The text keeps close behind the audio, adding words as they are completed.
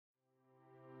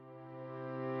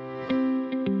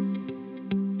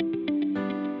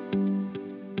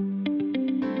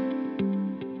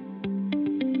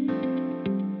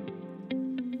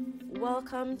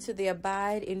Welcome to the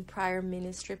Abide in Prayer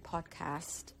Ministry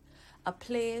podcast, a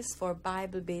place for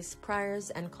Bible-based prayers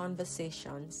and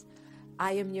conversations.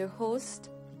 I am your host,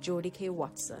 Jody K.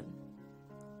 Watson.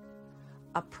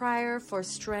 A prayer for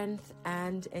strength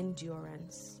and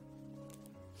endurance.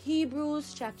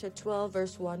 Hebrews chapter 12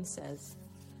 verse 1 says,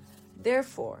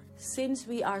 "Therefore, since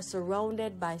we are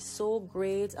surrounded by so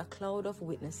great a cloud of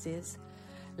witnesses,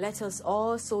 let us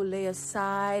also lay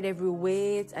aside every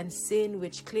weight and sin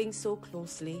which clings so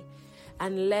closely,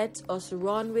 and let us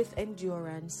run with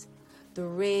endurance the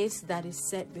race that is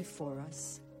set before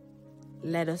us."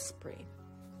 Let us pray.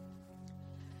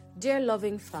 Dear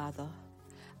loving Father,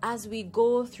 as we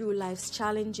go through life's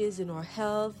challenges in our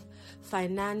health,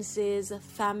 finances,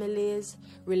 families,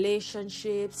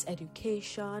 relationships,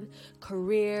 education,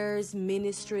 careers,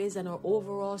 ministries, and our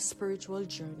overall spiritual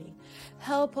journey,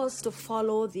 help us to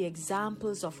follow the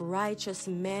examples of righteous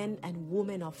men and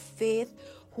women of faith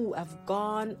who have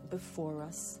gone before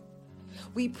us.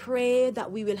 We pray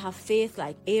that we will have faith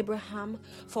like Abraham,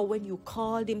 for when you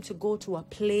called him to go to a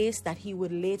place that he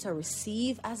would later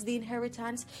receive as the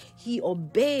inheritance, he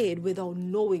obeyed without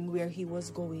knowing where he was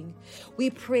going. We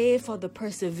pray for the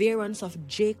perseverance of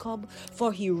Jacob,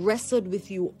 for he wrestled with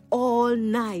you all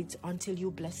night until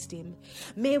you blessed him.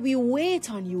 May we wait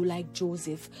on you like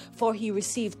Joseph, for he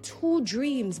received 2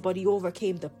 dreams, but he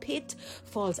overcame the pit,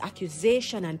 false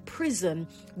accusation, and prison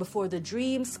before the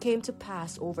dreams came to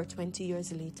pass over 20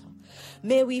 years later.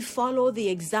 May we follow the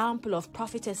example of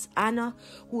prophetess Anna,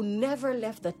 who never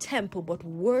left the temple but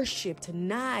worshipped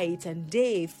night and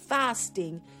day,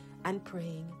 fasting and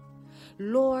praying.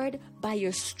 Lord, by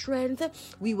your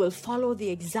strength, we will follow the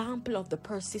example of the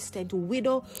persistent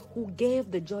widow who gave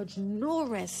the judge no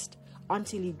rest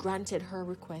until he granted her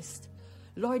request.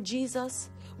 Lord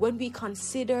Jesus, when we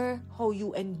consider how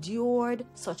you endured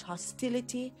such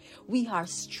hostility, we are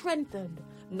strengthened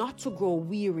not to grow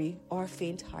weary or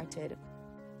faint-hearted.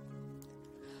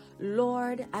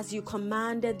 Lord, as you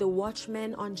commanded the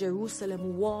watchmen on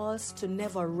Jerusalem walls to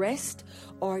never rest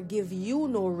or give you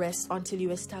no rest until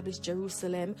you establish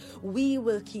Jerusalem, we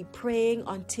will keep praying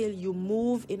until you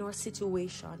move in our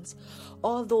situations.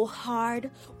 Although hard,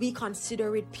 we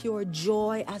consider it pure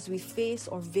joy as we face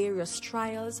our various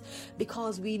trials,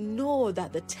 because we know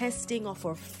that the testing of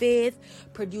our faith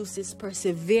produces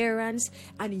perseverance,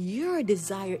 and your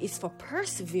desire is for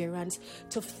perseverance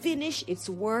to finish its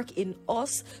work in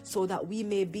us, so that we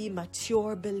may be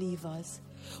mature believers.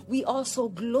 We also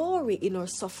glory in our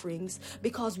sufferings,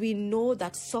 because we know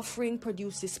that suffering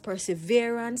produces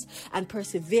perseverance, and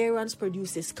perseverance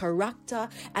produces character,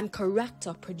 and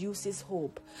character produces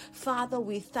hope. Father,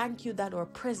 we thank you that our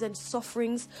present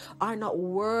sufferings are not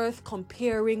worth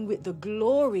comparing with the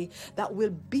glory that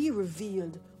will be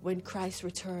revealed when Christ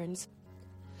returns.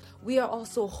 We are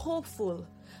also hopeful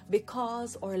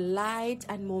because our light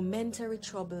and momentary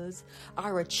troubles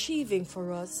are achieving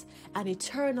for us an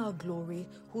eternal glory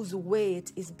whose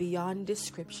weight is beyond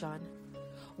description.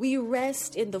 We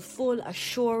rest in the full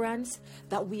assurance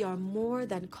that we are more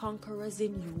than conquerors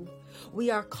in you. We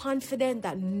are confident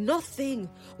that nothing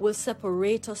will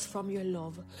separate us from your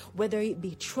love, whether it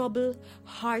be trouble,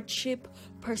 hardship,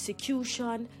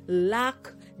 persecution,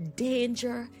 lack,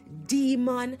 danger,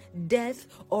 demon, death,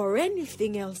 or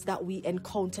anything else that we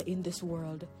encounter in this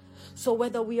world. So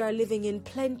whether we are living in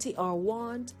plenty or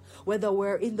want, whether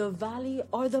we're in the valley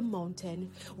or the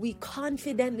mountain, we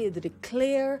confidently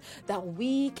declare that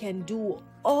we can do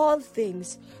all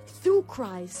things through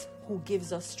Christ who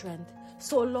gives us strength.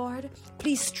 So Lord,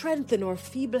 please strengthen our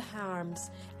feeble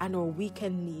arms and our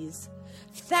weakened knees.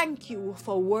 Thank you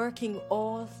for working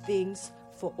all things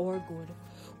for our good.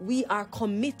 We are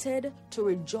committed to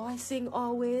rejoicing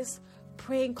always,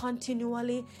 praying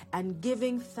continually, and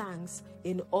giving thanks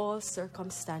in all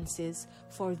circumstances,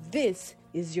 for this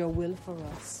is your will for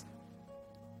us.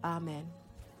 Amen.